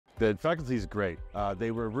The faculty is great.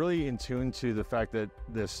 They were really in tune to the fact that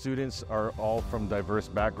the students are all from diverse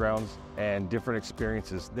backgrounds and different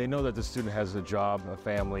experiences. They know that the student has a job, a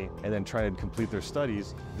family, and then trying to complete their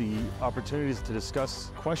studies. The opportunities to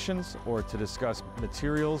discuss questions or to discuss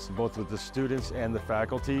materials, both with the students and the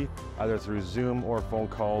faculty, either through Zoom or phone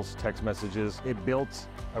calls, text messages. It built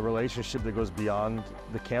a relationship that goes beyond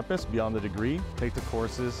the campus, beyond the degree. Take the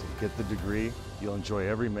courses, get the degree. You'll enjoy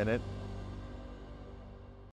every minute.